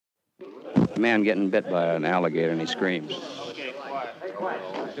man getting bit by an alligator, and he screams. Okay, quiet. Hey, quiet.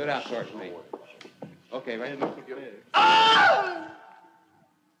 Stood out towards me. Okay, right. Oh!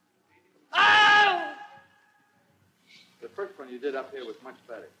 Oh! The first one you did up here was much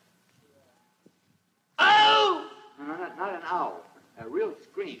better. Oh! No, not an owl. A real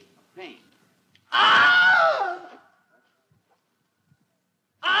scream of pain. Oh!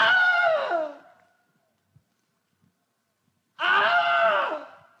 Oh! Oh!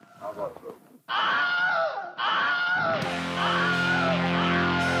 I'll go through.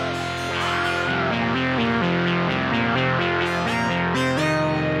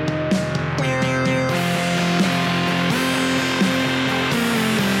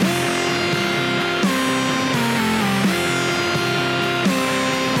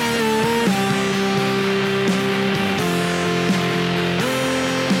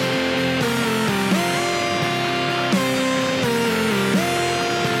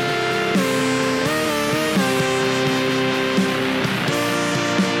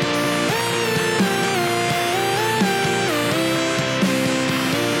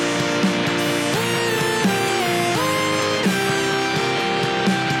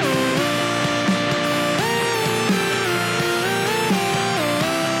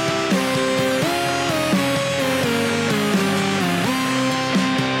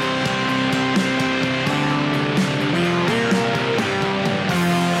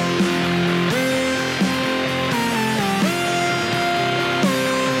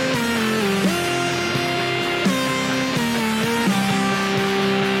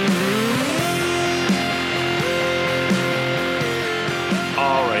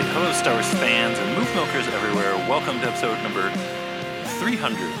 Star Wars fans and movie milkers everywhere, welcome to episode number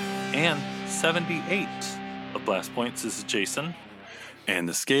 378 of Blast Points. This is Jason. And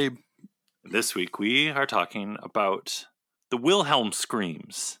this is Gabe. This week we are talking about the Wilhelm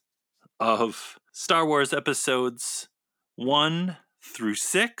screams of Star Wars episodes 1 through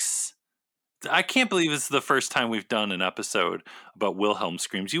 6. I can't believe this is the first time we've done an episode about Wilhelm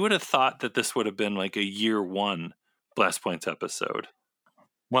screams. You would have thought that this would have been like a year one Blast Points episode.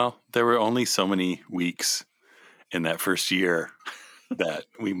 Well, there were only so many weeks in that first year that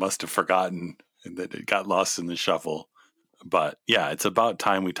we must have forgotten and that it got lost in the shuffle. But yeah, it's about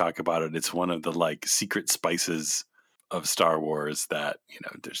time we talk about it. It's one of the like secret spices of Star Wars that, you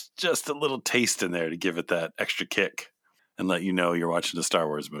know, there's just a little taste in there to give it that extra kick and let you know you're watching a Star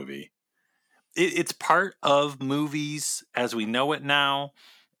Wars movie. It's part of movies as we know it now,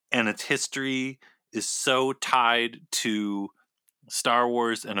 and its history is so tied to Star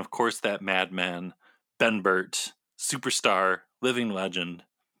Wars, and of course that madman, Ben Burtt, superstar, living legend,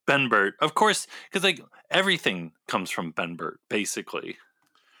 Ben Burtt. Of course, because like everything comes from Ben Burtt, basically.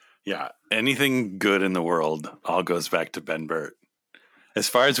 Yeah, anything good in the world all goes back to Ben Burtt. As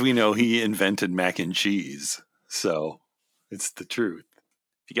far as we know, he invented mac and cheese, so it's the truth.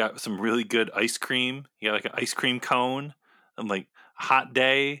 If you got some really good ice cream, you got like an ice cream cone, and like a hot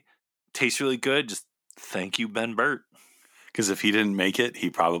day, tastes really good, just thank you, Ben Burtt. Because if he didn't make it, he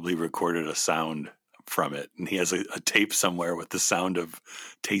probably recorded a sound from it. And he has a tape somewhere with the sound of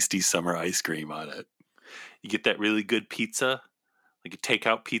tasty summer ice cream on it. You get that really good pizza, like a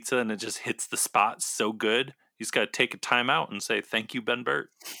takeout pizza, and it just hits the spot so good. You just got to take a time out and say, thank you, Ben Burtt.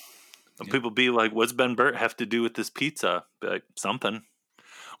 And people be like, what's Ben Burtt have to do with this pizza? Be like, something.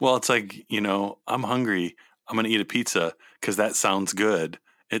 Well, it's like, you know, I'm hungry. I'm going to eat a pizza because that sounds good.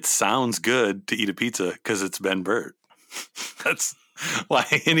 It sounds good to eat a pizza because it's Ben Burtt. That's why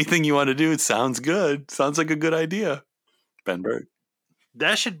anything you want to do, it sounds good. Sounds like a good idea. Ben Burtt.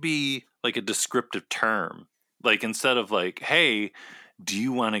 That should be like a descriptive term. Like instead of like, hey, do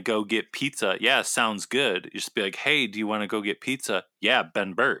you want to go get pizza? Yeah, sounds good. You just be like, hey, do you want to go get pizza? Yeah,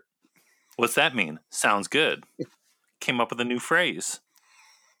 Ben Burtt. What's that mean? Sounds good. Came up with a new phrase.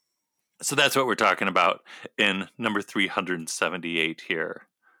 So that's what we're talking about in number 378 here.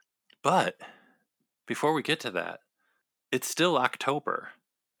 But before we get to that, it's still October,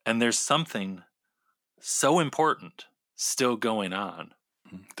 and there's something so important still going on.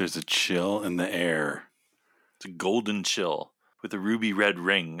 There's a chill in the air. It's a golden chill with a ruby red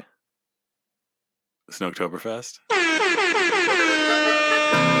ring. Snowtoberfest? All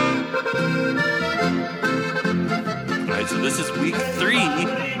right, so this is week 3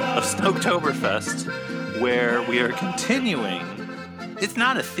 of Snowtoberfest, where we are continuing. It's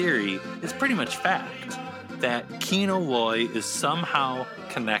not a theory, it's pretty much fact, that Kino Loy is somehow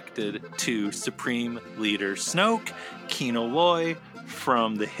connected to Supreme Leader Snoke. Kino Loy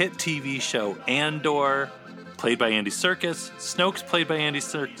from the hit TV show Andor, played by Andy Serkis. Snoke's played by Andy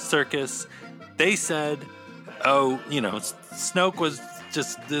Serkis. They said, oh, you know, Snoke was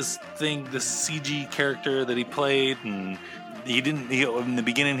just this thing, this CG character that he played, and in the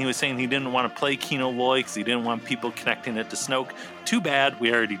beginning he was saying he didn't want to play Kino Loy because he didn't want people connecting it to Snoke. Too bad,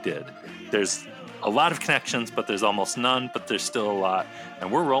 we already did. There's a lot of connections, but there's almost none, but there's still a lot,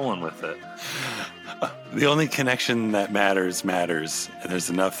 and we're rolling with it. The only connection that matters, and there's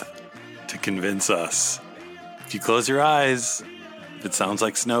enough to convince us. If you close your eyes, if it sounds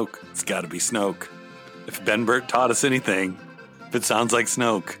like Snoke, it's got to be Snoke. If Ben Burt taught us anything, if it sounds like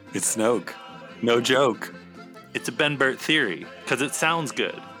Snoke, it's Snoke. No joke. It's a Ben Burt theory, because it sounds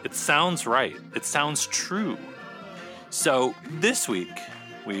good. It sounds right. It sounds true. So this week,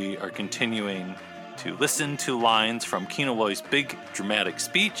 we are continuing to listen to lines from Kino Loy's big dramatic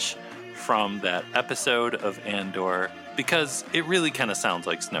speech from that episode of Andor, because it really kind of sounds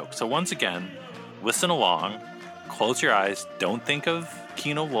like Snoke. So once again, listen along, close your eyes, don't think of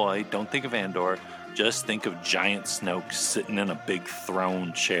Kino Loy, don't think of Andor, just think of giant Snoke sitting in a big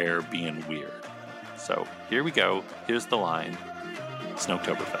throne chair being weird. So here we go. Here's the line.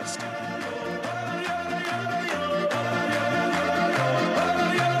 Snoketoberfest.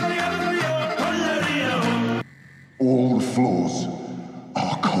 All the floors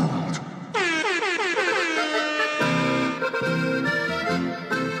are cold.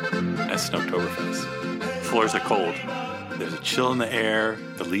 That's Snoketoberfest. Floors are cold. There's a chill in the air.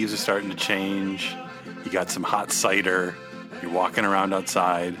 The leaves are starting to change. You got some hot cider. You're walking around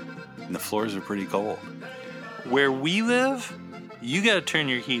outside, and the floors are pretty cold. Where we live, you got to turn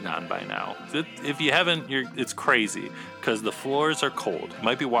your heat on by now. If you haven't, it's crazy because the floors are cold. You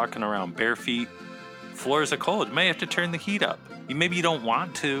might be walking around bare feet. Floors are cold. You may have to turn the heat up. Maybe you don't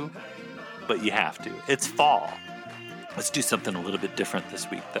want to, but you have to. It's fall. Let's do something a little bit different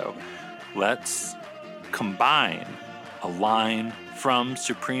this week, though. Let's combine a line from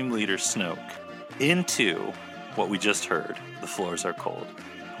Supreme Leader Snoke into what we just heard. The floors are cold.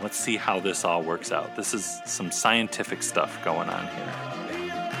 Let's see how this all works out. This is some scientific stuff going on here.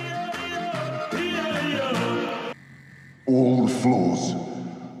 All the floors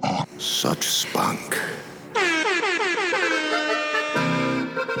are such spunk.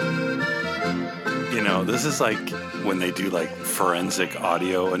 You know, this is like when they do like forensic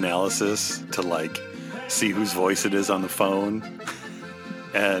audio analysis to like see whose voice it is on the phone.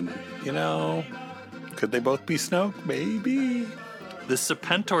 And, you know, could they both be Snoke? Maybe. The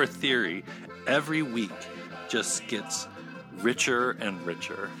Serpentor theory every week just gets richer and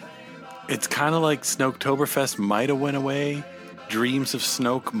richer. It's kind of like Snoketoberfest might have went away. Dreams of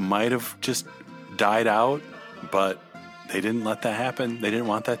Snoke might have just died out, but they didn't let that happen. They didn't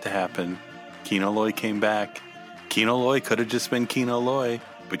want that to happen. Kino Loy came back. Kino Loy could have just been Kino Loy,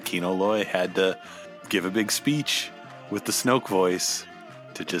 but Kino Loy had to give a big speech with the Snoke voice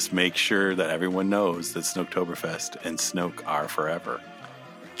to just make sure that everyone knows that Snoketoberfest and Snoke are forever.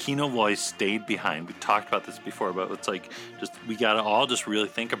 Kino Loy stayed behind. We talked about this before, but it's like, we gotta all just really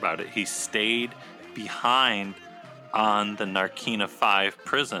think about it. He stayed behind on the Narkina 5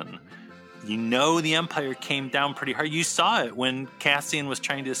 prison. You know the Empire came down pretty hard. You saw it when Cassian was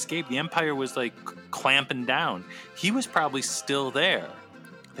trying to escape. The Empire was like clamping down. He was probably still there.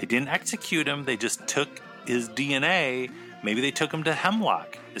 They didn't execute him. They just took his DNA. Maybe they took him to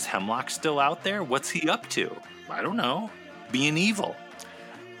Hemlock. Is Hemlock still out there? What's he up to? I don't know. Being evil.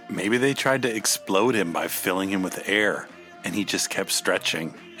 Maybe they tried to explode him by filling him with air, and he just kept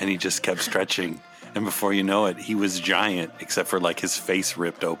stretching, and he just kept stretching. And before you know it, he was giant, except for like his face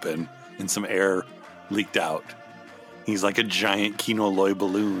ripped open and some air leaked out. He's like a giant Kino Loy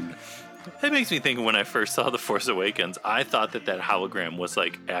balloon. That makes me think of when I first saw The Force Awakens, I thought that hologram was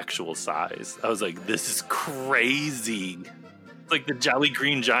like actual size. I was like, this is crazy. It's like the Jolly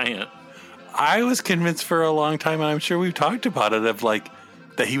Green Giant. I was convinced for a long time, and I'm sure we've talked about it, of like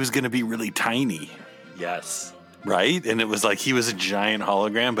that he was going to be really tiny. Yes. Right? And it was like he was a giant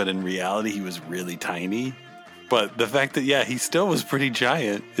hologram, but in reality he was really tiny. But the fact that, yeah, he still was pretty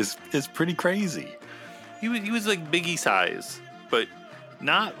giant is pretty crazy. He was like Biggie size, but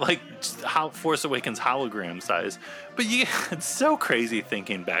not like how Force Awakens hologram size. But it's so crazy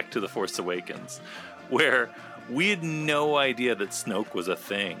thinking back to The Force Awakens, where we had no idea that Snoke was a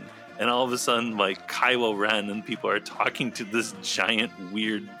thing. And all of a sudden, like, Kylo Ren and people are talking to this giant,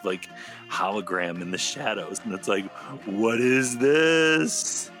 weird, like, hologram in the shadows. And it's like, what is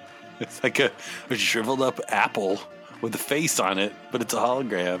this? It's like a shriveled up apple with a face on it, but it's a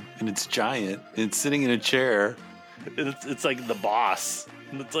hologram, and it's giant, and it's sitting in a chair. It's like the boss.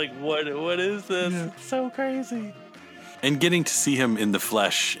 And it's like, what is this? Yeah. It's so crazy. And getting to see him in the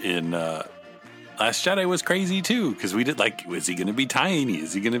flesh in Last Jedi was crazy too, because we did like, is he going to be tiny?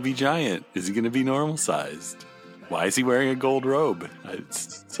 Is he going to be giant? Is he going to be normal sized? Why is he wearing a gold robe?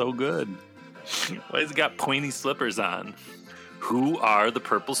 It's so good. Why has he got pointy slippers on? Who are the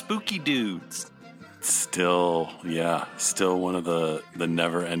purple spooky dudes? Still one of the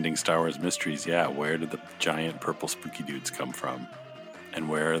never-ending Star Wars mysteries. Yeah, where did the giant purple spooky dudes come from? And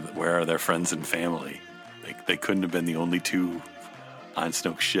where are their friends and family? They couldn't have been the only two on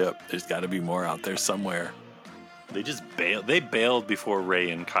Snoke's ship. There's got to be more out there somewhere. They just bailed. They bailed before Rey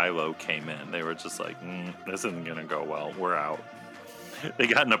and Kylo came in. They were just like, this isn't going to go well. We're out. They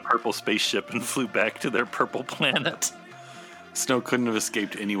got in a purple spaceship and flew back to their purple planet. Snoke couldn't have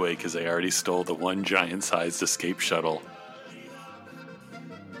escaped anyway because they already stole the one giant-sized escape shuttle.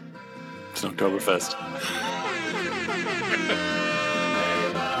 Snoketoberfest.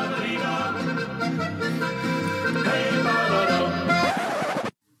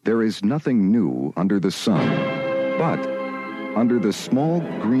 There is nothing new under the sun, but under the small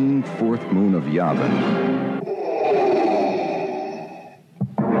green fourth moon of Yavin,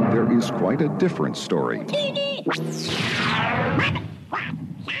 there is quite a different story.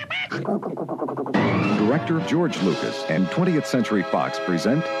 Director George Lucas and 20th Century Fox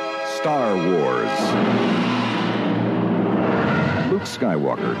present Star Wars. Luke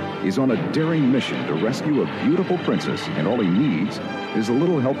Skywalker is on a daring mission to rescue a beautiful princess, and all he needs is a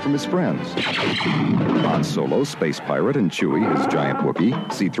little help from his friends. Han Solo, space pirate, and Chewie, his giant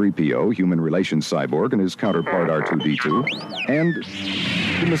Wookiee, C-3PO, human relations cyborg, and his counterpart R2-D2, and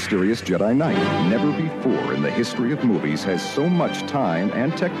the mysterious Jedi Knight. Never before in the history of movies has so much time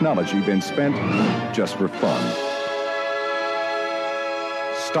and technology been spent just for fun.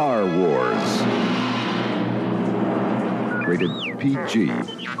 Star Wars. Rated PG.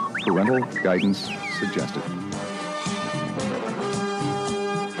 Parental guidance suggested.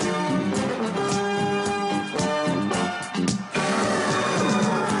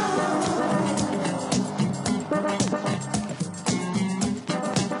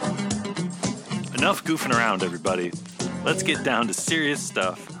 Enough goofing around, everybody. Let's get down to serious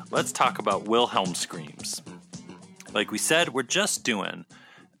stuff. Let's talk about Wilhelm screams. Like we said, we're just doing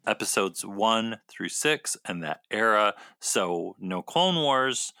episodes 1 through 6 and that era. So no Clone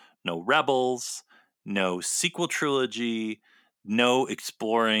Wars, no Rebels, no sequel trilogy, no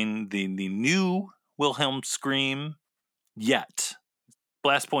exploring the new Wilhelm scream yet.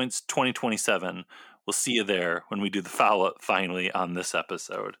 Blast Points 2027. We'll see you there when we do the follow-up finally on this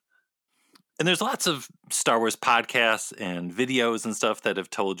episode. And there's lots of Star Wars podcasts and videos and stuff that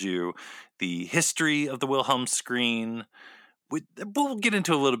have told you the history of the Wilhelm scream. We'll get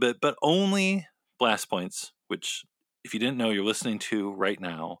into a little bit, but only Blast Points, which, if you didn't know, you're listening to right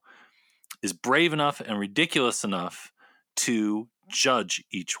now, is brave enough and ridiculous enough to judge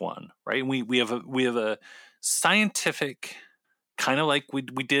each one, right? And we have a scientific, kind of like we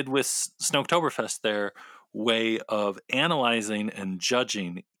did with Snoketoberfest there, way of analyzing and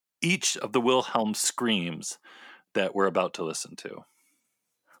judging each of the Wilhelm screams that we're about to listen to.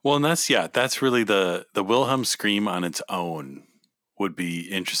 Well, and that's really the Wilhelm scream on its own would be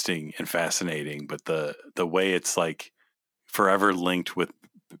interesting and fascinating, but the way it's like forever linked with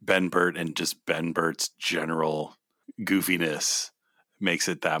Ben Burt and just Ben Burt's general goofiness makes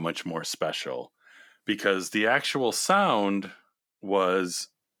it that much more special, because the actual sound was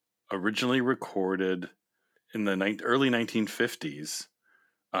originally recorded in the early 1950s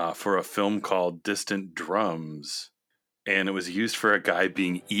for a film called Distant Drums, and it was used for a guy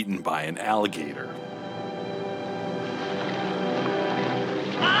being eaten by an alligator.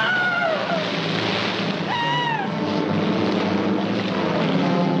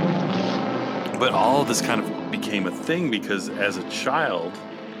 But all of this kind of became a thing because as a child,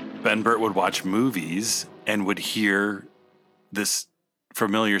 Ben Burt would watch movies and would hear this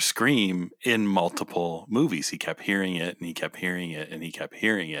familiar scream in multiple movies. He kept hearing it and he kept hearing it and he kept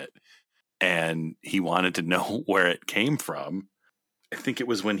hearing it. And he wanted to know where it came from. I think it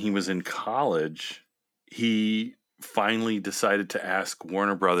was when he was in college, he finally decided to ask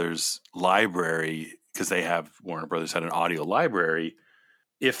Warner Brothers library, because Warner Brothers had an audio library,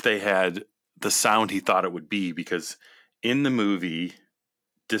 if they had the sound he thought it would be, because in the movie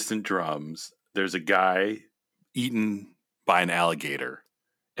Distant Drums, there's a guy eaten by an alligator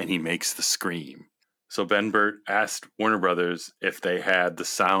and he makes the scream. So Ben Burt asked Warner Brothers if they had the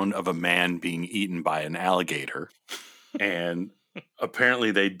sound of a man being eaten by an alligator. And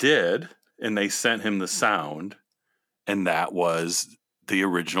apparently they did, and they sent him the sound, and that was the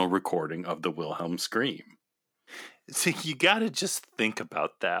original recording of the Wilhelm scream. So you got to just think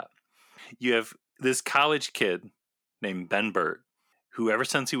about that. You have this college kid named Ben Burt, who ever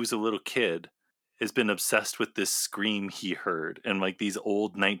since he was a little kid has been obsessed with this scream he heard in like these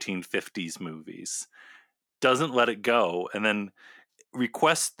old 1950s movies. doesn't let it go, and then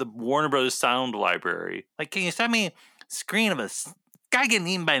requests the Warner Brothers sound library, like, can you send me a screen of a guy getting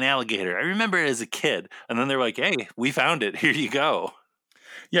eaten by an alligator? I remember it as a kid. And then they're like, hey, we found it. Here you go.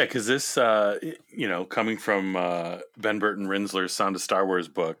 Yeah, because this, coming from Ben Burton Rinsler's Sound of Star Wars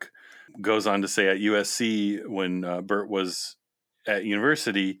book, goes on to say at USC, when Burt was at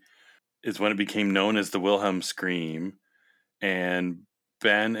university, is when it became known as the Wilhelm scream. And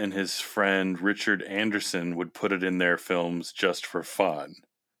Ben and his friend Richard Anderson would put it in their films just for fun.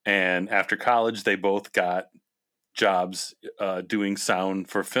 And after college, they both got jobs doing sound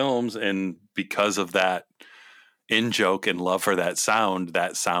for films. And because of that in-joke and love for that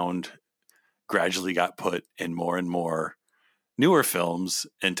sound gradually got put in more and more newer films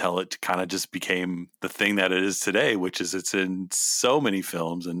until it kind of just became the thing that it is today, which is it's in so many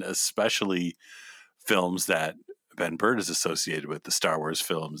films, and especially films that Ben Burtt is associated with, the Star Wars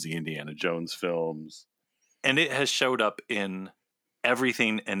films, the Indiana Jones films. And it has showed up in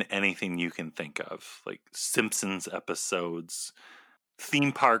everything and anything you can think of, like Simpsons episodes,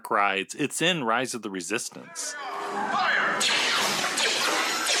 theme park rides. It's in Rise of the Resistance. Fire!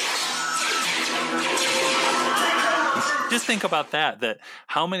 Just think about that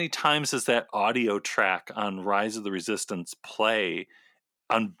how many times does that audio track on Rise of the Resistance play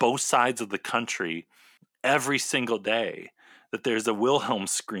on both sides of the country every single day, that there's a Wilhelm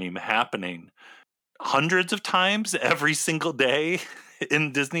scream happening hundreds of times every single day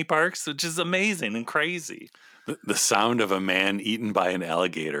in Disney parks, which is amazing and crazy. The sound of a man eaten by an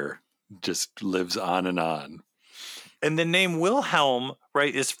alligator just lives on and on. And the name Wilhelm,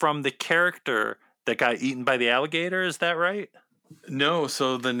 right, is from the character that got eaten by the alligator. Is that right? No,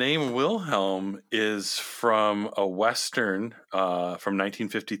 so the name Wilhelm is from a Western from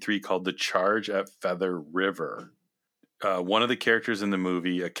 1953 called The Charge at Feather River. One of the characters in the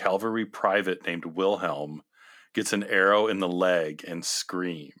movie, a cavalry private named Wilhelm, gets an arrow in the leg and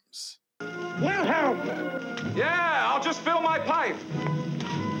screams. Wilhelm! Yeah, I'll just fill my pipe.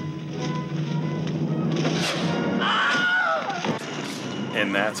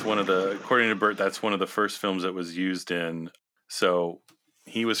 And that's according to Burt, that's one of the first films that was used in. So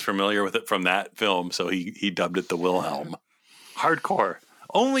he was familiar with it from that film, so he dubbed it the Wilhelm. Hardcore.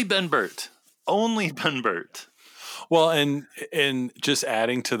 Only Ben Burtt. Only Ben Burtt. Well, and just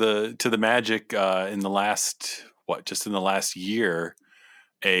adding to the magic in the last year,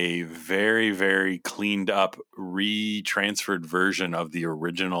 a very, very cleaned up, retransferred version of the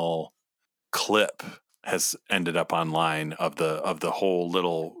original clip has ended up online of the whole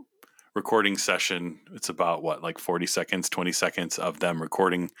little recording session. It's about 40 seconds, 20 seconds of them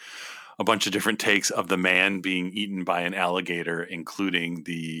recording a bunch of different takes of the man being eaten by an alligator, including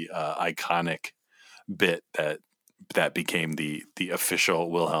the iconic bit that became the official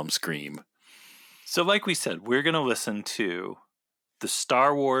Wilhelm scream. So like we said, we're going to listen to the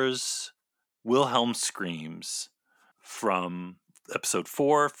Star Wars Wilhelm screams from episode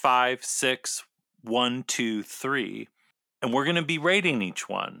 4, 5, 6, 1, 2, 3, and we're going to be rating each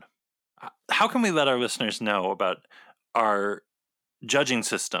one. How can we let our listeners know about our judging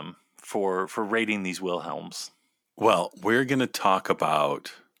system for rating these Wilhelms? Well, we're going to talk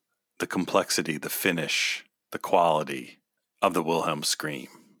about the complexity, the finish, the quality of the Wilhelm scream.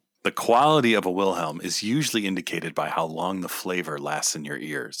 The quality of a Wilhelm is usually indicated by how long the flavor lasts in your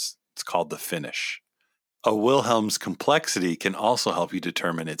ears. It's called the finish. A Wilhelm's complexity can also help you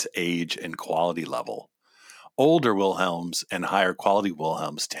determine its age and quality level. Older Wilhelms and higher quality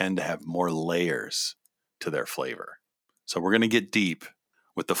Wilhelms tend to have more layers to their flavor. So we're going to get deep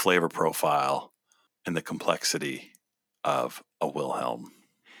with the flavor profile and the complexity of a Wilhelm.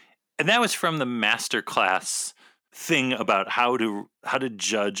 And that was from the masterclass thing about how to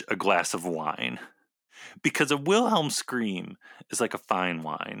judge a glass of wine. Because a Wilhelm scream is like a fine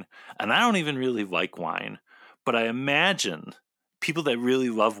wine. And I don't even really like wine. But I imagine people that really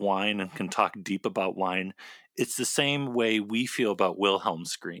love wine and can talk deep about wine, it's the same way we feel about Wilhelm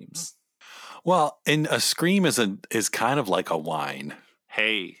screams. Well, and a scream is kind of like a whine.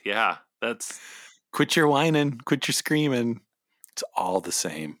 Hey, yeah, that's... Quit your whining, quit your screaming. It's all the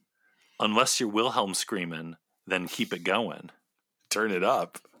same. Unless you're Wilhelm screaming, then keep it going. Turn it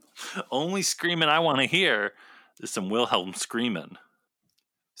up. Only screaming I want to hear is some Wilhelm screaming.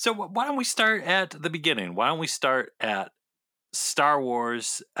 So why don't we start at the beginning? Why don't we start at Star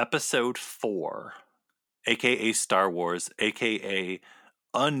Wars Episode 4, a.k.a. Star Wars, a.k.a.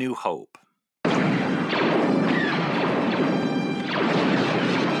 A New Hope.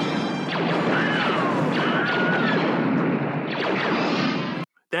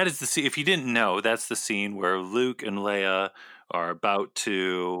 That is the scene. If you didn't know, that's the scene where Luke and Leia are about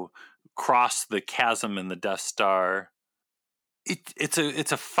to cross the chasm in the Death Star. It's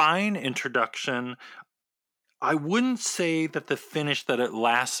a fine introduction. I wouldn't say that the finish that it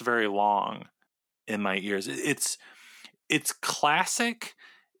lasts very long in my ears. It's classic.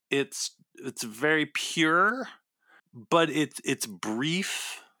 It's very pure, but it's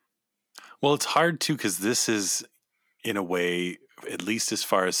brief. Well, it's hard too, because this is, in a way, at least as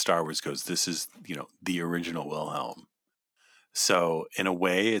far as Star Wars goes, this is, the original Wilhelm. So in a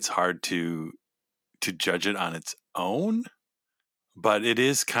way, it's hard to judge it on its own, but it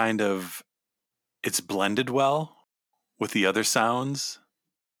is kind of, it's blended well with the other sounds.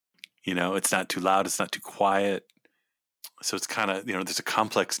 It's not too loud, it's not too quiet. So it's kind of, there's a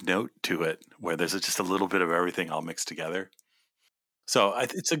complex note to it where there's just a little bit of everything all mixed together. So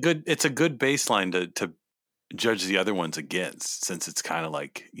it's a good baseline to judge the other ones against, since it's kind of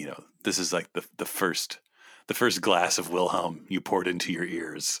like, this is like the first glass of Wilhelm you poured into your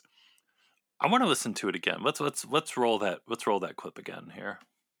ears. I want to listen to it again. Let's roll that clip again here.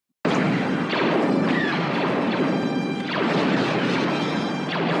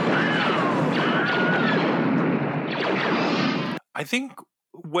 I think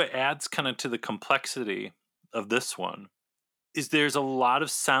what adds kind of to the complexity of this one is there's a lot of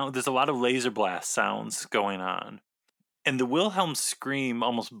sound, there's a lot of laser blast sounds going on. And the Wilhelm scream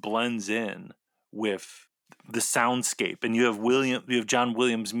almost blends in with the soundscape. And you have John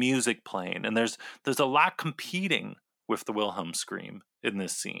Williams' music playing, and there's a lot competing with the Wilhelm scream in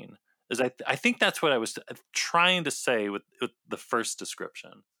this scene. I think that's what I was trying to say with the first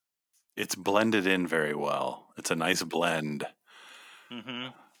description. It's blended in very well. It's a nice blend. Mm-hmm.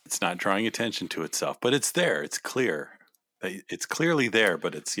 It's not drawing attention to itself, but it's there. It's clear. It's clearly there,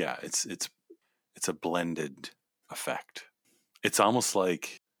 but it's a blended effect. It's almost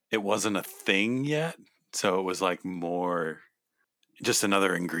like it wasn't a thing yet, so it was like more just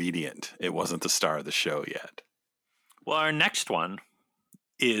another ingredient. It wasn't the star of the show yet. Well, our next one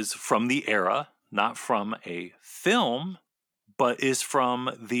is from the era, not from a film, but is from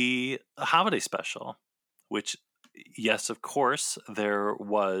the holiday special, which, yes, of course, there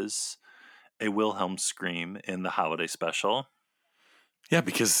was a Wilhelm scream in the holiday special. Yeah,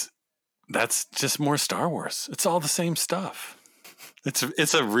 because that's just more Star Wars. It's all the same stuff.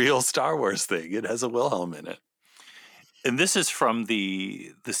 It's a real Star Wars thing. It has a Wilhelm in it. And this is from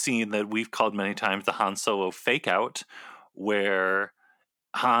the scene that we've called many times the Han Solo fake out, where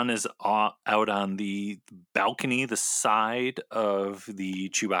Han is out on the balcony, the side of the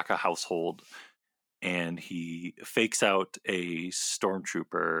Chewbacca household, and he fakes out a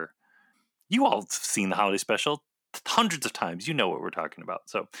stormtrooper. You all have seen the holiday special hundreds of times. You know what we're talking about.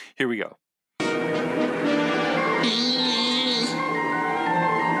 So here we go.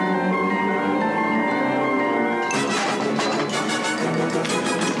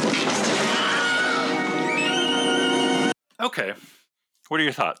 Okay. What are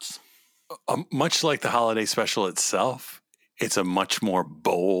your thoughts? Much like the holiday special itself, it's a much more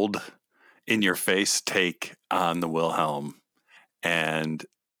bold, in-your-face take on the Wilhelm. And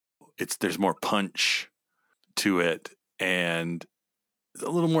there's more punch to it, and a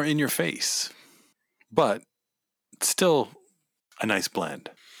little more in your face, but still a nice blend.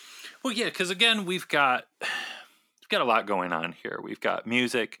 Well, yeah, because again, we've got a lot going on here. We've got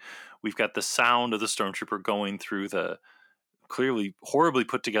music, we've got the sound of the stormtrooper going through the clearly horribly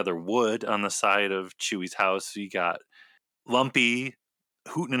put together wood on the side of Chewie's house. You got Lumpy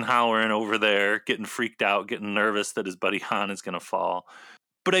hooting and hollering over there, getting freaked out, getting nervous that his buddy Han is going to fall.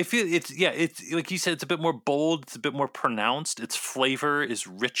 But I feel it's like you said, it's a bit more bold, it's a bit more pronounced. Its flavor is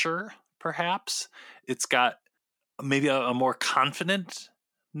richer, perhaps. It's got maybe a more confident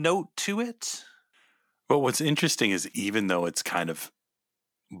note to it. But what's interesting is, even though it's kind of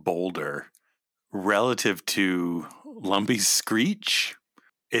bolder relative to Lumpy's screech,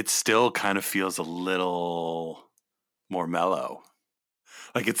 it still kind of feels a little more mellow.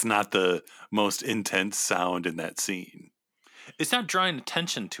 Like it's not the most intense sound in that scene. It's not drawing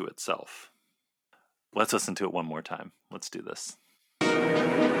attention to itself. Let's listen to it one more time. Let's do this.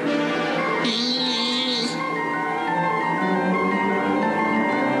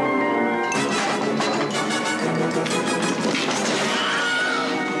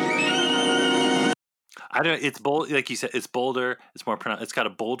 It's bold, like you said. It's bolder. It's more pronounced. It's got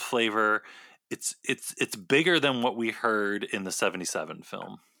a bold flavor. It's bigger than what we heard in the '77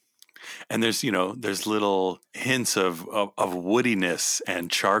 film. And there's little hints of woodiness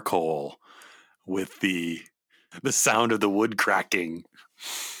and charcoal with the sound of the wood cracking.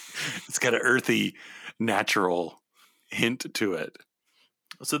 It's got an earthy, natural hint to it.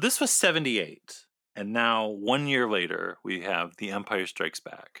 So this was '78, and now 1 year later we have The Empire Strikes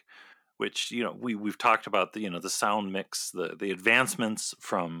Back, which, we've talked about the sound mix, the advancements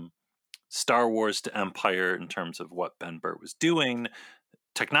from Star Wars to Empire in terms of what Ben Burtt was doing.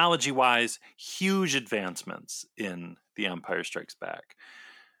 Technology-wise, huge advancements in The Empire Strikes Back.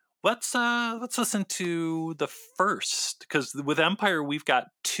 Let's listen to the first, because with Empire we've got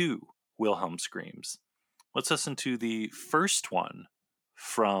 2 Wilhelm screams. Let's listen to the first one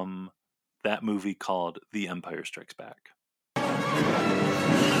from that movie called The Empire Strikes Back.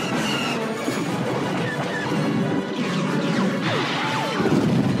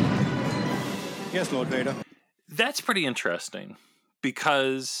 Yes, Lord Vader. That's pretty interesting,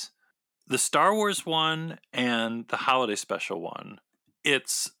 because the Star Wars one and the holiday special one,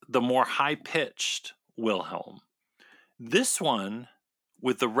 it's the more high-pitched Wilhelm. This one,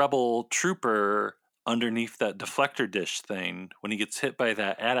 with the rebel trooper underneath that deflector dish thing, when he gets hit by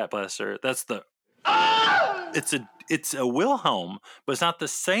that AT-AT blaster, that's the... It's a Wilhelm, but it's not the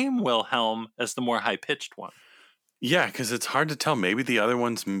same Wilhelm as the more high-pitched one. Yeah, because it's hard to tell. Maybe the other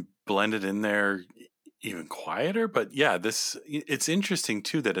one's blended in there even quieter, but yeah, it's interesting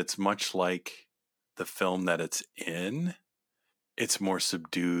too that it's much like the film that it's in. It's more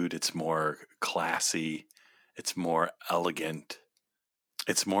subdued, it's more classy, it's more elegant.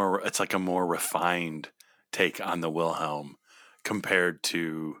 It's like a more refined take on the Wilhelm compared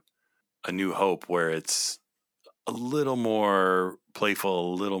to A New Hope, where it's a little more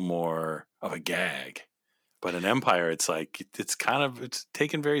playful, a little more of a gag. But in Empire, it's like it's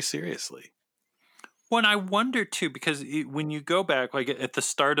taken very seriously. Well, and I wonder too, because when you go back, like at the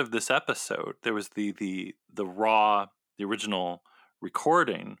start of this episode, there was the original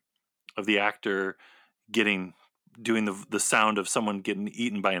recording of the actor doing the sound of someone getting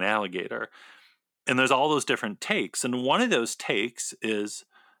eaten by an alligator, and there's all those different takes, and one of those takes is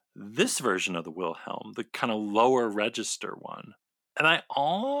this version of the Wilhelm, the kind of lower register one. And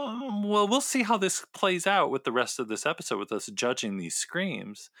we'll see how this plays out with the rest of this episode, with us judging these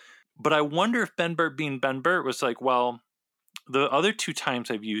screams. But I wonder if Ben Burtt, being Ben Burtt, was like, well, the other 2 times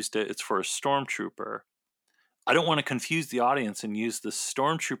I've used it, it's for a stormtrooper. I don't want to confuse the audience and use the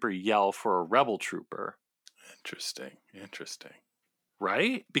stormtrooper yell for a rebel trooper. Interesting.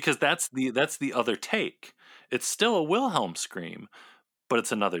 Right? Because that's the other take. It's still a Wilhelm scream, but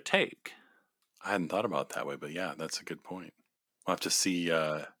it's another take. I hadn't thought about it that way, but yeah, that's a good point. We'll have to see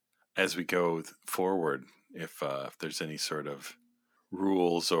as we go forward if there's any sort of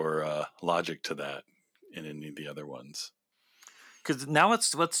rules or logic to that in any of the other ones. Because now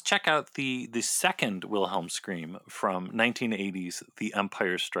let's check out the second Wilhelm scream from 1980's The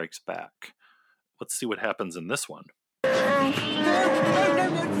Empire Strikes Back. Let's see what happens in this one.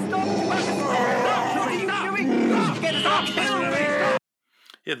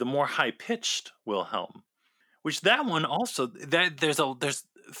 Yeah, the more high-pitched Wilhelm, which that one also, there's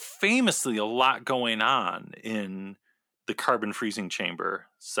famously a lot going on in the carbon freezing chamber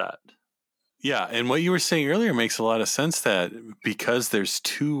set. Yeah, and what you were saying earlier makes a lot of sense, that because there's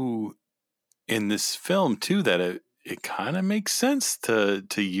 2 in this film too, that it kind of makes sense to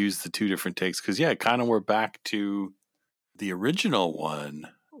use the 2 different takes, because yeah, kind of we're back to the original one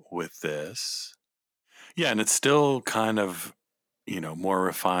with this. Yeah, and it's still kind of, more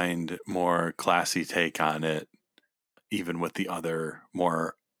refined, more classy take on it, even with the other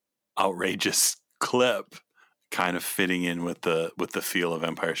more outrageous clip kind of fitting in with the feel of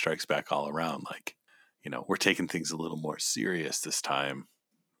Empire Strikes Back all around. Like, we're taking things a little more serious this time.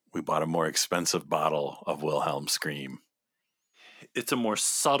 We bought a more expensive bottle of Wilhelm Scream. It's a more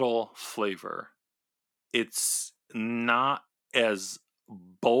subtle flavor. It's not as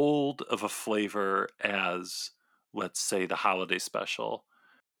bold of a flavor as, let's say, the holiday special.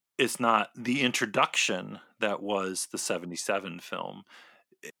 It's not the introduction that was the 77 film.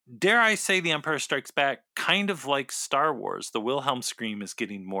 Dare I say The Empire Strikes Back, kind of like Star Wars, the Wilhelm scream is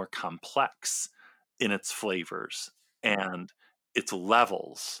getting more complex in its flavors and its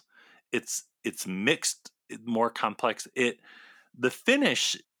levels. It's mixed, more complex. The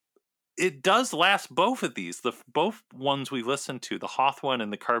finish, it does last both of these. Both ones we listened to, the Hoth one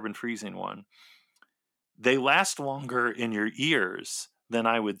and the carbon freezing one, they last longer in your ears than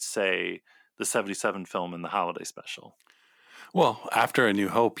I would say the 77 film and the holiday special. Well, after A New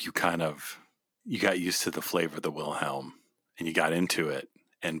Hope, you got used to the flavor of the Wilhelm and you got into it.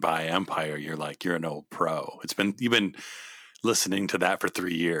 And by Empire, you're an old pro. You've been listening to that for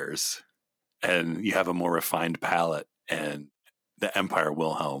 3 years and you have a more refined palate, and the Empire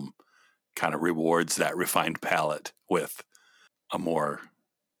Wilhelm kind of rewards that refined palate with a more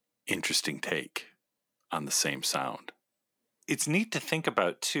interesting take on the same sound. It's neat to think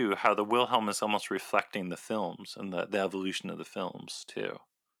about, too, how the Wilhelm is almost reflecting the films and the evolution of the films, too.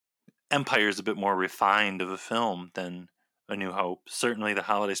 Empire is a bit more refined of a film than A New Hope. Certainly the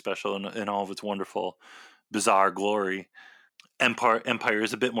holiday special in all of its wonderful, bizarre glory. Empire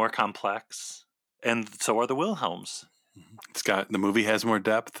is a bit more complex, and so are the Wilhelms. The movie has more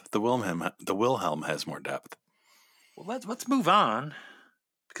depth. The Wilhelm has more depth. Well, let's move on,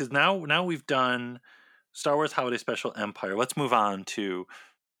 because now we've done Star Wars Holiday Special Empire. Let's move on to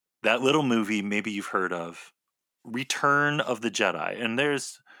that little movie maybe you've heard of, Return of the Jedi. And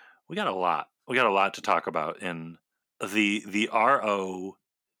we got a lot to talk about in the ROTJ.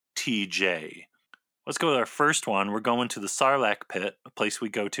 Let's go with our first one. We're going to the Sarlacc pit, a place we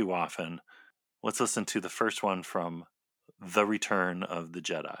go to often. Let's listen to the first one from The Return of the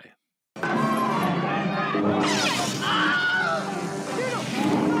Jedi.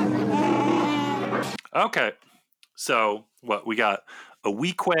 Okay, so what we got? A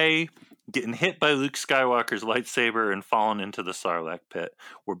Weequay getting hit by Luke Skywalker's lightsaber and falling into the Sarlacc pit.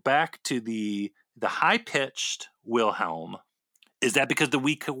 We're back to the high-pitched Wilhelm. Is that because the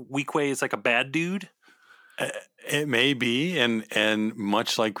Weequay is like a bad dude? It may be, and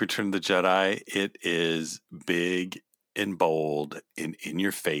much like Return of the Jedi, it is big and bold and in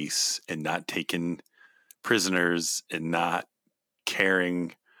your face and not taking prisoners and not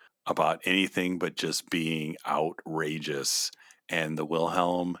caring about anything but just being outrageous. And the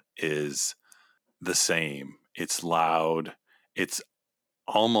Wilhelm is the same. It's loud. It's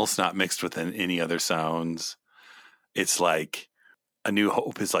almost not mixed with any other sounds. It's like A New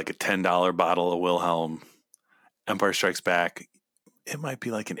Hope is like a $10 bottle of Wilhelm. Empire Strikes Back, it might be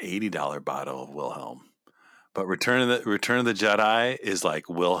like an $80 bottle of Wilhelm. But Return of the Jedi is like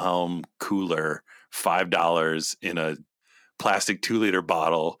Wilhelm cooler, $5 in a plastic 2-liter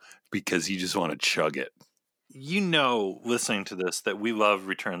bottle because you just want to chug it. You know, listening to this, that we love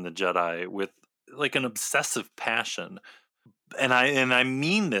Return of the Jedi with like an obsessive passion. And I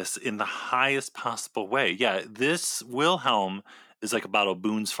mean this in the highest possible way. Yeah, this Wilhelm is like a bottle of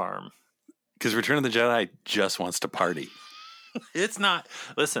Boone's Farm. Because Return of the Jedi just wants to party. It's not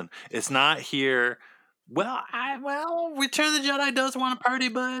here. Well, Return of the Jedi does want to party,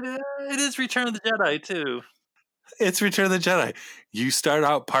 but it is Return of the Jedi too. It's Return of the Jedi. You start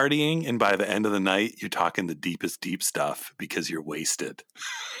out partying, and by the end of the night, you're talking the deepest deep stuff because you're wasted.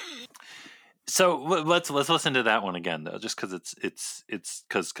 So let's listen to that one again, though, just because it's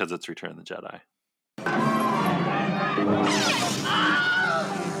Return of the Jedi.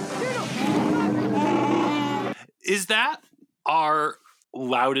 Is that our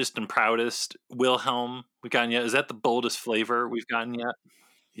loudest and proudest Wilhelm we've gotten yet? Is that the boldest flavor we've gotten yet?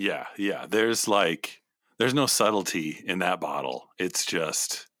 Yeah. There's no subtlety in that bottle. It's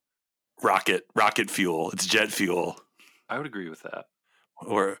just rocket fuel. It's jet fuel. I would agree with that.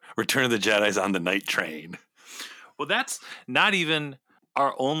 Or Return of the Jedi's on the night train. Well, that's not even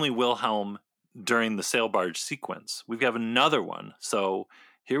our only Wilhelm during the sail barge sequence. We've got another one. So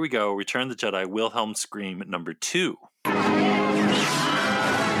here we go. Return of the Jedi, Wilhelm Scream number 2.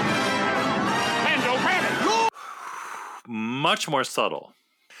 Much more subtle.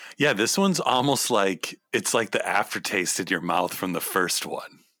 Yeah, this one's almost like it's like the aftertaste in your mouth from the first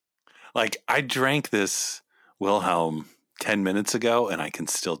one. Like I drank this Wilhelm 10 minutes ago and I can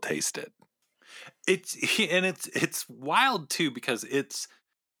still taste it. It's wild too because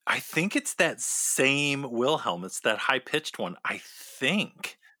I think it's that same Wilhelm. It's that high-pitched one, I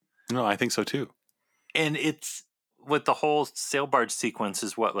think. No, I think so too. And it's with the whole sail barge sequence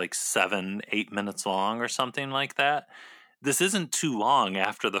is what, like 7-8 minutes long or something like that. This isn't too long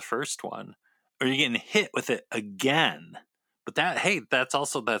after the first one, or you're getting hit with it again. But that's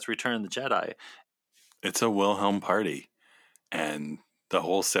Return of the Jedi. It's a Wilhelm party, and the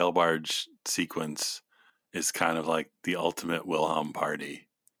whole sail barge sequence is kind of like the ultimate Wilhelm party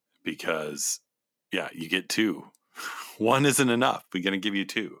because, yeah, you get 2. One isn't enough. We're going to give you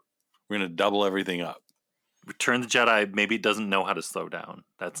 2. We're going to double everything up. Return of the Jedi maybe doesn't know how to slow down.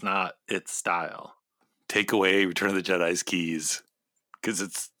 That's not its style. Take away Return of the Jedi's keys because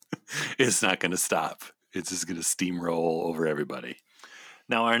it's not going to stop. It's just going to steamroll over everybody.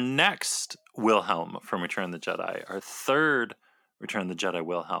 Now, our next Wilhelm from Return of the Jedi, our third Return of the Jedi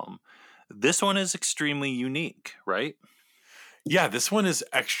Wilhelm, this one is extremely unique, right? Yeah, this one is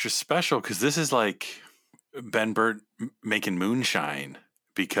extra special because this is like Ben Burt making moonshine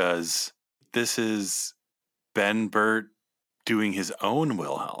because this is Ben Burt doing his own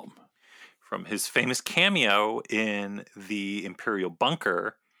Wilhelm. From his famous cameo in the Imperial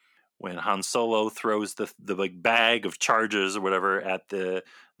bunker when Han Solo throws the like bag of charges or whatever at the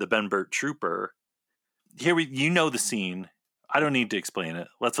Ben Burt trooper. You know the scene. I don't need to explain it.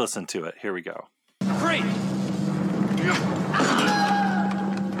 Let's listen to it. Here we go. Free!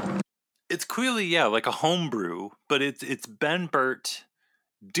 It's clearly, yeah, like a homebrew, but it's Ben Burt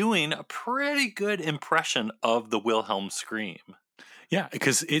doing a pretty good impression of the Wilhelm scream. Yeah,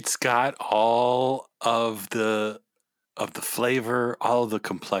 because it's got all of the flavor, all of the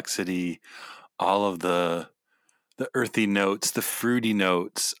complexity, all of the earthy notes, the fruity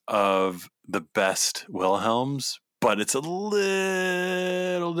notes of the best Wilhelms, but it's a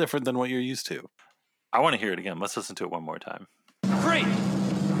little different than what you're used to. I want to hear it again. Let's listen to it one more time. Free!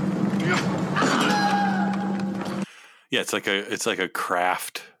 Yeah, it's like a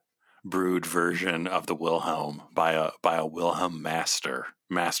craft brewed version of the Wilhelm by a Wilhelm master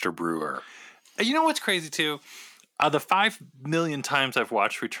brewer. You know what's crazy too? The 5 million times I've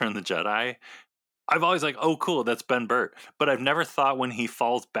watched Return of the Jedi, I've always like, oh, cool, that's Ben Burt. But I've never thought when he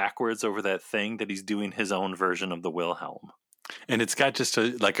falls backwards over that thing that he's doing his own version of the Wilhelm. And it's got just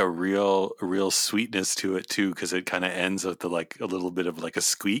a real sweetness to it too, because it kind of ends with a little bit of like a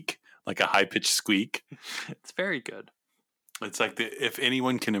squeak, like a high pitched squeak. It's very good. It's like if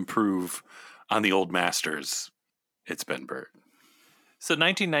anyone can improve on the old masters, it's Ben Burt. So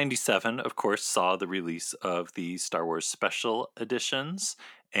 1997, of course, saw the release of the Star Wars Special Editions.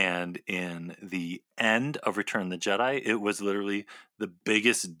 And in the end of Return of the Jedi, it was literally the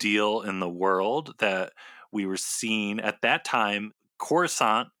biggest deal in the world that we were seeing at that time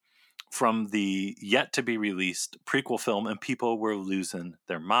Coruscant from the yet-to-be-released prequel film, and people were losing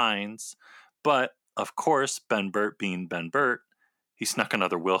their minds. But, of course, Ben Burt being Ben Burt, he snuck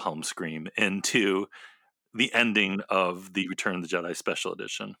another Wilhelm scream into the ending of the Return of the Jedi Special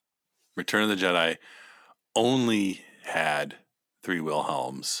Edition. Return of the Jedi only had 3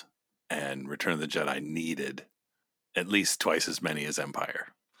 Wilhelms, and Return of the Jedi needed at least twice as many as Empire.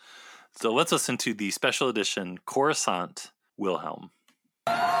 So let's listen to the Special Edition Coruscant Wilhelm.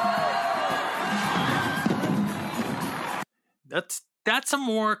 That's a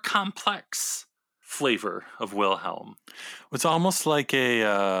more complex flavor of Wilhelm. It's almost like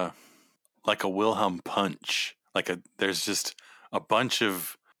a Wilhelm punch. There's just a bunch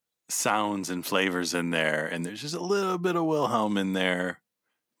of sounds and flavors in there, and there's just a little bit of Wilhelm in there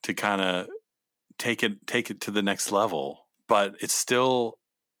to kind of take it to the next level. But it's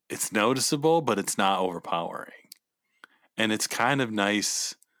noticeable, but it's not overpowering. And it's kind of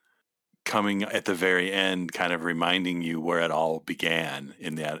nice coming at the very end, kind of reminding you where it all began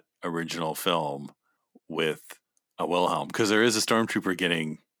in that original film with a Wilhelm, because there is a stormtrooper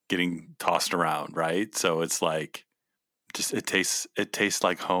getting tossed around, right? So it's like it tastes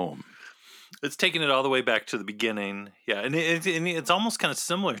like home. It's taking it all the way back to the beginning. Yeah, and it's almost kind of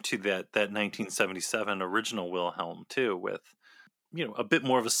similar to that 1977 original Wilhelm too, with a bit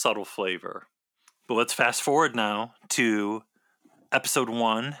more of a subtle flavor. But let's fast forward now to Episode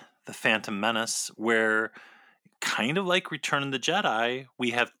 1, The Phantom Menace, where kind of like Return of the Jedi,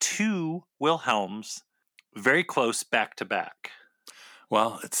 we have 2 Wilhelms very close back to back.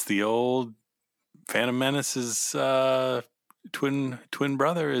 Well, it's the old Phantom Menace's twin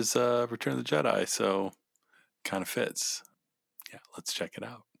brother is Return of the Jedi, so kind of fits. Yeah, let's check it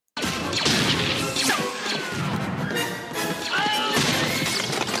out.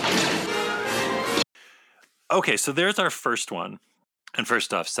 Okay, so there's our first one. And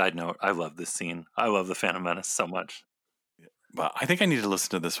first off, side note, I love this scene. I love the Phantom Menace so much. But I think I need to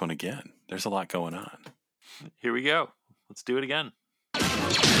listen to this one again. There's a lot going on. Here we go. Let's do it again.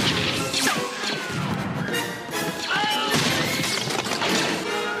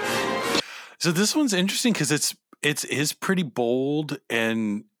 So this one's interesting because it is pretty bold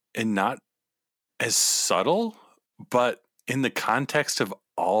and not as subtle, but in the context of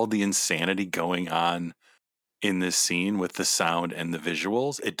all the insanity going on in this scene with the sound and the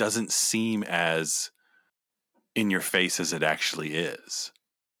visuals, it doesn't seem as in your face as it actually is.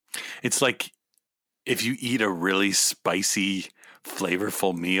 It's like if you eat a really spicy,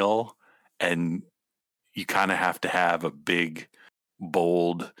 flavorful meal and you kind of have to have a big,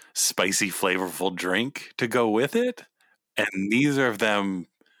 bold, spicy, flavorful drink to go with it. And neither of them,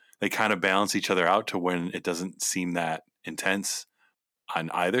 they kind of balance each other out to when it doesn't seem that intense on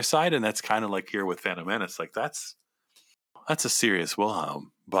either side. And that's kind of like here with Phantom Menace. Like that's a serious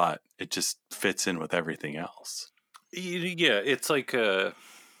Wilhelm, but it just fits in with everything else. Yeah, it's like a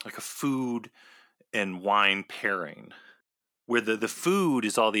food and wine pairing, where the food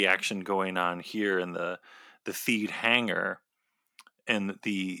is all the action going on here in the feed hangar, and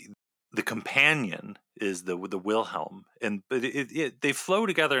the companion is the Wilhelm, and but they flow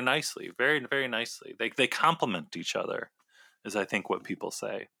together nicely, very very nicely. They complement each other, is I think what people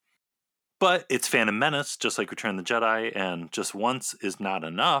say. But it's Phantom Menace, just like Return of the Jedi, and just once is not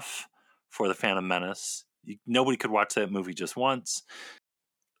enough for the Phantom Menace. Nobody could watch that movie just once.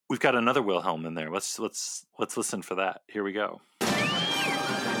 We've got another Wilhelm in there. Let's listen for that. Here we go.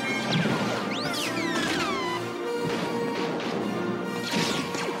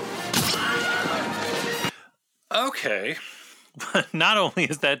 Okay. Not only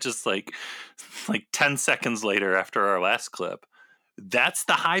is that just like 10 seconds later after our last clip, that's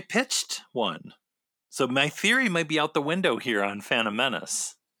the high-pitched one. So my theory might be out the window here on Phantom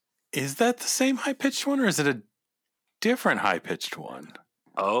Menace. Is that the same high-pitched one, or is it a different high-pitched one?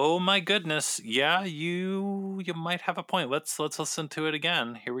 Oh my goodness. Yeah, you might have a point. Let's listen to it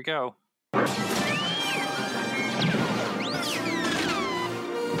again. Here we go.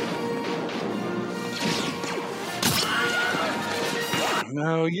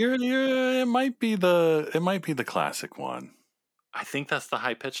 No, it might be the classic one. I think that's the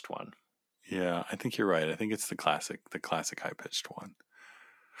high-pitched one. Yeah, I think you're right. I think it's the classic high-pitched one.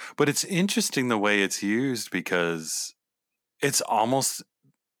 But it's interesting the way it's used, because it's almost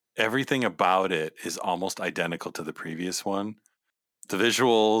everything about it is almost identical to the previous one. The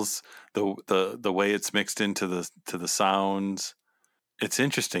visuals, the way it's mixed into the sounds. It's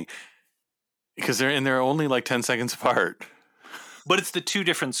interesting because they're only like 10 seconds apart. But it's the two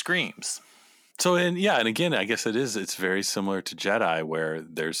different screams. So and again, I guess it's very similar to Jedi, where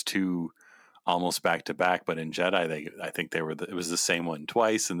there's two almost back to back, but in Jedi it was the same one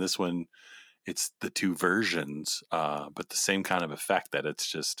twice, and this one it's the two versions, but the same kind of effect, that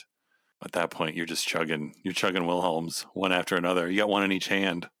it's just at that point you're chugging Wilhelms one after another. You got one in each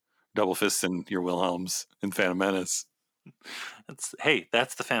hand, double fisting your Wilhelms in Phantom Menace. That's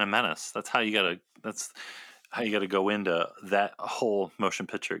the Phantom Menace. That's how you gotta go into that whole motion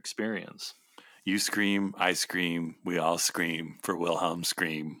picture experience. You scream, I scream, we all scream for Wilhelm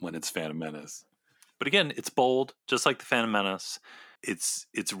scream when it's Phantom Menace. But again, it's bold, just like the Phantom Menace. It's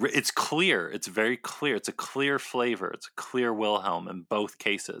clear. It's very clear. It's a clear flavor. It's a clear Wilhelm in both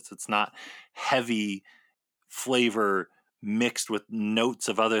cases. It's not heavy flavor mixed with notes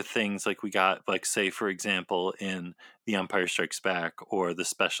of other things like we got, like, say, for example, in The Empire Strikes Back or the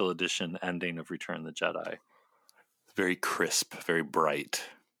special edition ending of Return of the Jedi. Very crisp, very bright.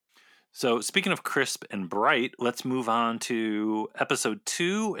 So speaking of crisp and bright, let's move on to episode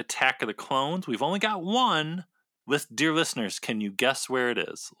 2, Attack of the Clones. We've only got one. Dear listeners, can you guess where it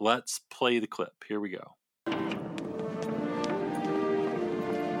is? Let's play the clip. Here we go.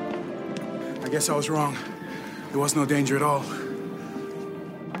 I guess I was wrong. There was no danger at all.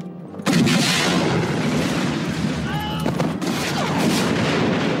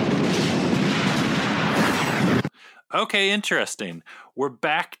 Okay, interesting. We're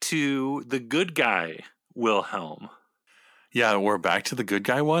back to the good guy, Wilhelm. Yeah, we're back to the good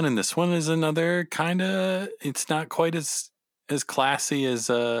guy one, and this one is another kind of. It's not quite as classy as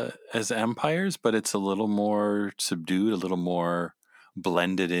Empire's, but it's a little more subdued, a little more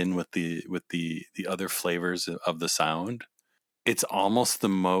blended in with the other flavors of the sound. It's almost the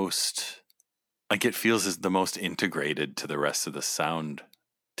most, like, it feels as the most integrated to the rest of the sound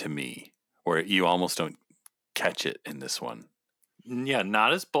to me, where you almost don't catch it in this one. Yeah,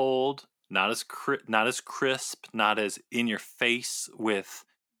 not as bold, not as crisp, not as in your face with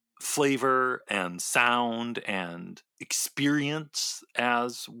flavor and sound and experience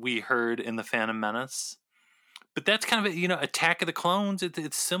as we heard in the Phantom Menace. But that's kind of Attack of the Clones.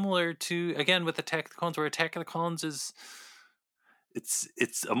 It's similar to, again, with Attack of the Clones, where Attack of the Clones is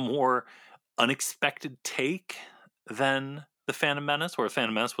it's a more unexpected take than the Phantom Menace, where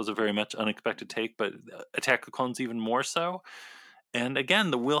Phantom Menace was a very much unexpected take, but Attack of the Clones even more so. And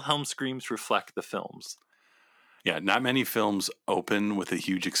again, the Wilhelm screams reflect the films. Yeah, not many films open with a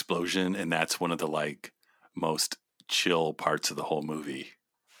huge explosion, and that's one of the most chill parts of the whole movie.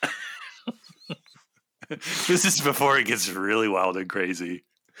 This is before it gets really wild and crazy.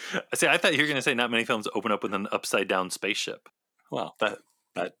 See, I thought you were going to say not many films open up with an upside down spaceship. Well, that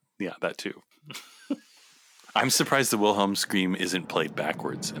too. I'm surprised the Wilhelm scream isn't played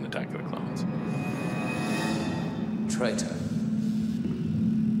backwards in Attack of the Clones. Traitor.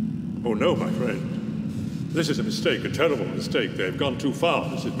 Oh no, my friend. This is a mistake, a terrible mistake. They've gone too far.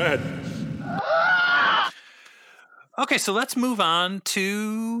 This is madness. Okay, so let's move on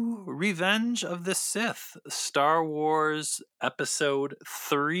to Revenge of the Sith, Star Wars Episode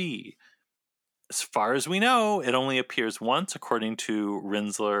 3. As far as we know, it only appears once, according to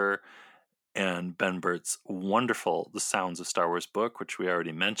Rinsler and Ben Burtt's wonderful The Sounds of Star Wars book, which we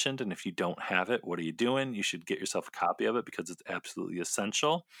already mentioned. And if you don't have it, what are you doing? You should get yourself a copy of it because it's absolutely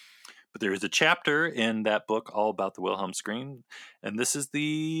essential. But there is a chapter in that book all about the Wilhelm scream, and this is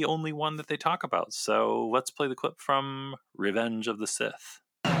the only one that they talk about. So let's play the clip from Revenge of the Sith.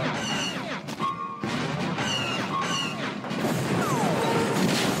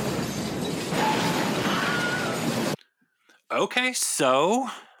 Okay, so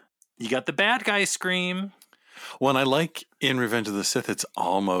you got the bad guy scream. Well, and I like in Revenge of the Sith, it's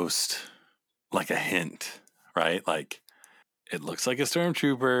almost like a hint, right? Like, it looks like a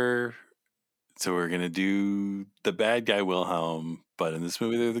stormtrooper, so we're going to do the bad guy Wilhelm, but in this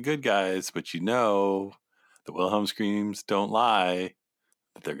movie, they're the good guys, but you know, the Wilhelm screams don't lie,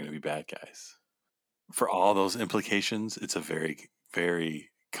 that they're going to be bad guys. For all those implications, it's a very,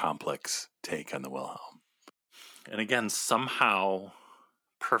 very complex take on the Wilhelm. And again, somehow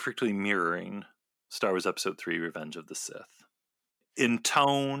perfectly mirroring Star Wars Episode 3, Revenge of the Sith. In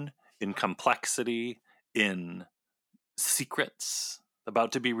tone, in complexity, in secrets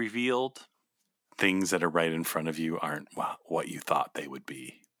about to be revealed. Things that are right in front of you aren't what you thought they would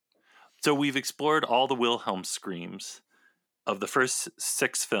be. So we've explored all the Wilhelm screams of the first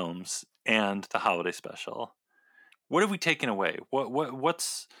 6 films and the holiday special. What have we taken away?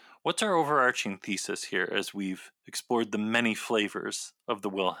 What's our overarching thesis here as we've explored the many flavors of the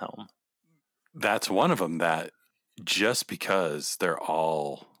Wilhelm? That's one of them, that just because they're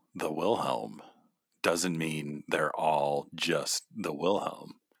all the Wilhelm doesn't mean they're all just the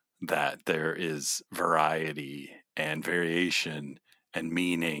Wilhelm. That there is variety and variation and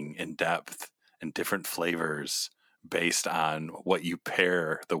meaning and depth and different flavors based on what you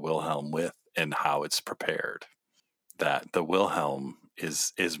pair the Wilhelm with and how it's prepared. That the Wilhelm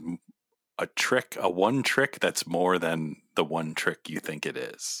is a trick, a one trick that's more than the one trick you think it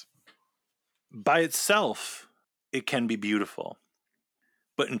is. By itself, it can be beautiful,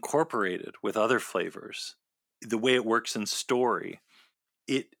 but incorporated with other flavors, the way it works in story,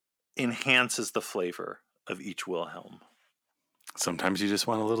 it enhances the flavor of each Wilhelm. Sometimes you just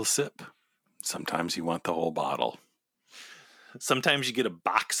want a little sip. Sometimes you want the whole bottle. Sometimes you get a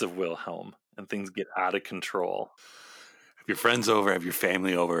box of Wilhelm and things get out of control. Have your friends over, have your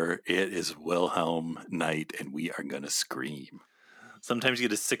family over. It is Wilhelm night and we are going to scream. Sometimes you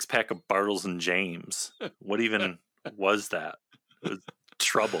get a 6-pack of Bartles and James. What even was that? It was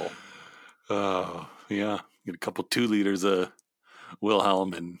trouble. Oh, yeah. Get a couple 2 liters of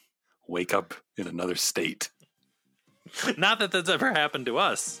Wilhelm and wake up in another state. Not that that's ever happened to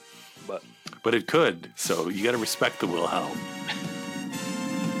us, but it could. So you got to respect the Wilhelm.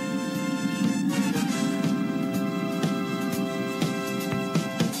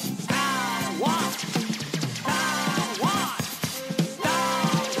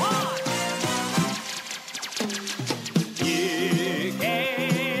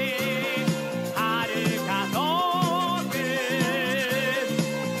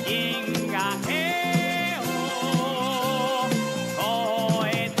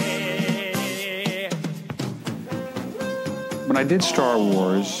 When I did Star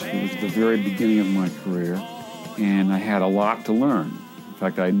Wars, it was the very beginning of my career, and I had a lot to learn. In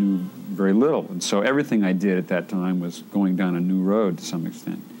fact, I knew very little, and so everything I did at that time was going down a new road to some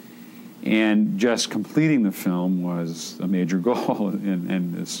extent. And just completing the film was a major goal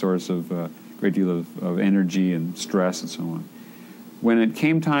and a source of a great deal of energy and stress and so on. When it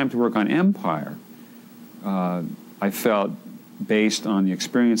came time to work on Empire, I felt, based on the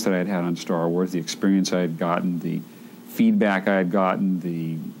experience that I had had on Star Wars, the experience I had gotten, the feedback I had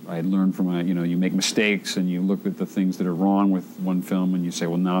gotten, I had learned from you make mistakes and you look at the things that are wrong with one film and you say,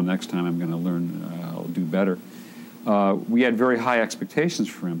 well, now next time I'm going to learn, I'll do better. We had very high expectations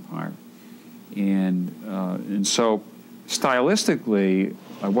for Empire. And so stylistically,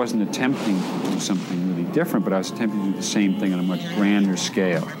 I wasn't attempting to do something really different, but I was attempting to do the same thing on a much grander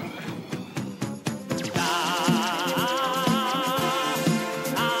scale.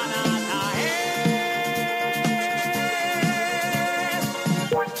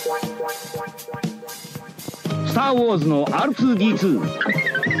 Star Wars の R2D2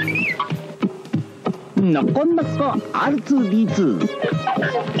 のこのこ R2D2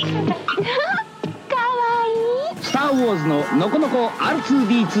 かわいい Star Wars ののこのこ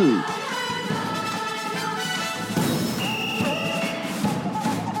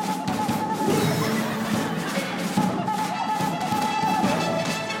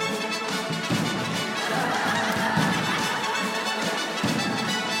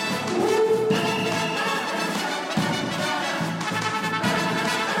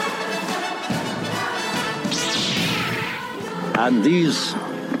these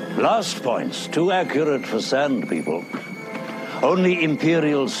last points, too accurate for sand people. Only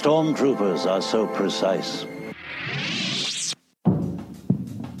Imperial stormtroopers are so precise.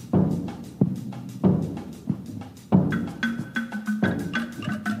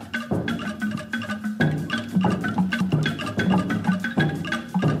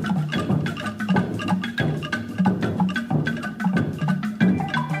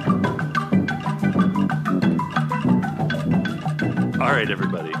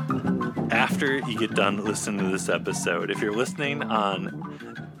 after you get done listening to this episode, if you're listening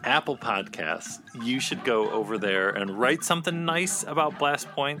on Apple Podcasts, you should go over there and write something nice about Blast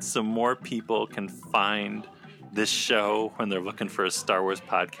Points so more people can find this show when they're looking for a Star Wars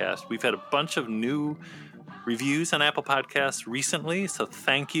podcast. We've had a bunch of new reviews on Apple Podcasts recently, so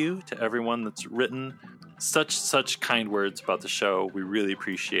thank you to everyone that's written such kind words about the show. We really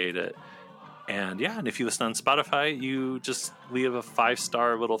appreciate it. And yeah, and if you listen on Spotify, you just leave a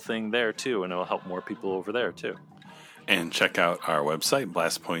 5-star little thing there too, and it'll help more people over there too. And check out our website,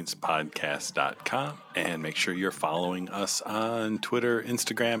 blastpointspodcast.com, and make sure you're following us on Twitter,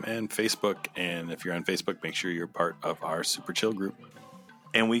 Instagram, and Facebook. And if you're on Facebook, make sure you're part of our Super Chill group.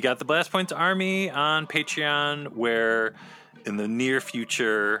 And we got the Blast Points Army on Patreon, where in the near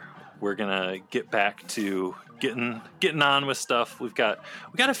future we're gonna get back to getting on with stuff. We got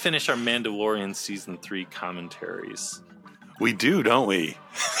to finish our Mandalorian season 3 commentaries. We do, don't we?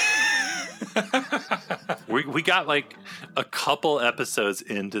 we got like a couple episodes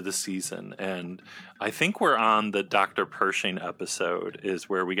into the season, and I think we're on the Dr. Pershing episode is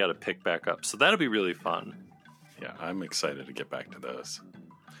where we got to pick back up. So that'll be really fun. Yeah, I'm excited to get back to those.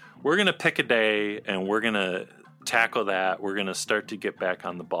 We're going to pick a day, and we're going to tackle that. We're going to start to get back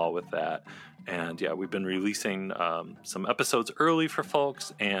on the ball with that. And yeah, we've been releasing some episodes early for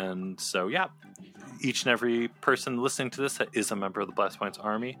folks. And so, yeah, each and every person listening to this that is a member of the Blast Points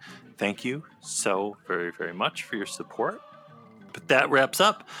Army, thank you so very, very much for your support. But that wraps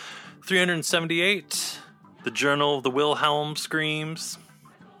up 378, the Journal of the Wilhelm Screams.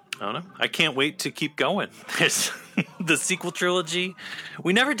 I don't know. I can't wait to keep going. There's the sequel trilogy.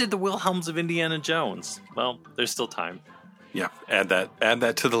 We never did the Wilhelms of Indiana Jones. Well, there's still time. Yeah, add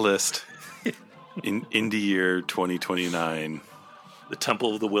that to the list. In Indie year 2029. The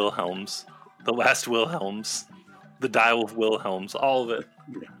Temple of the Wilhelms, the Last Wilhelms, the Dial of Wilhelms, all of it.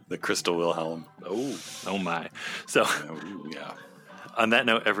 Yeah, the Crystal Wilhelm. Oh my. So, yeah. On that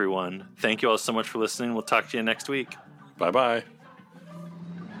note, everyone, thank you all so much for listening. We'll talk to you next week. Bye-bye.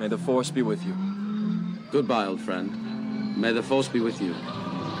 May the Force be with you. Goodbye, old friend. May the Force be with you.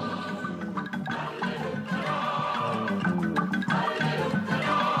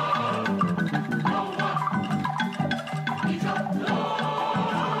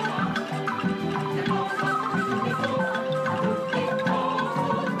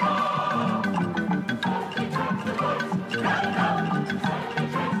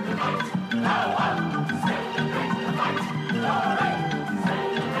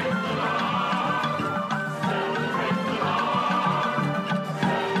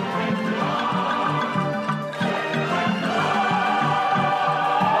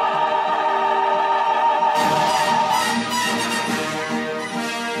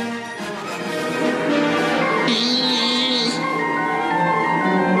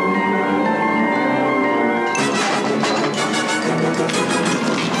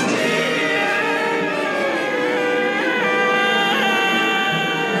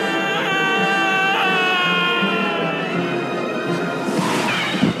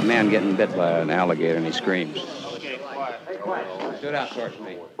 Getting bit by an alligator and he screams. Okay, quiet. Hey, quiet. Stood out towards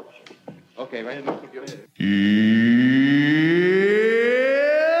me. Okay, right. May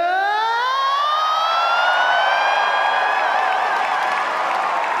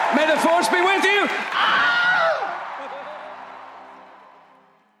the Force be with you.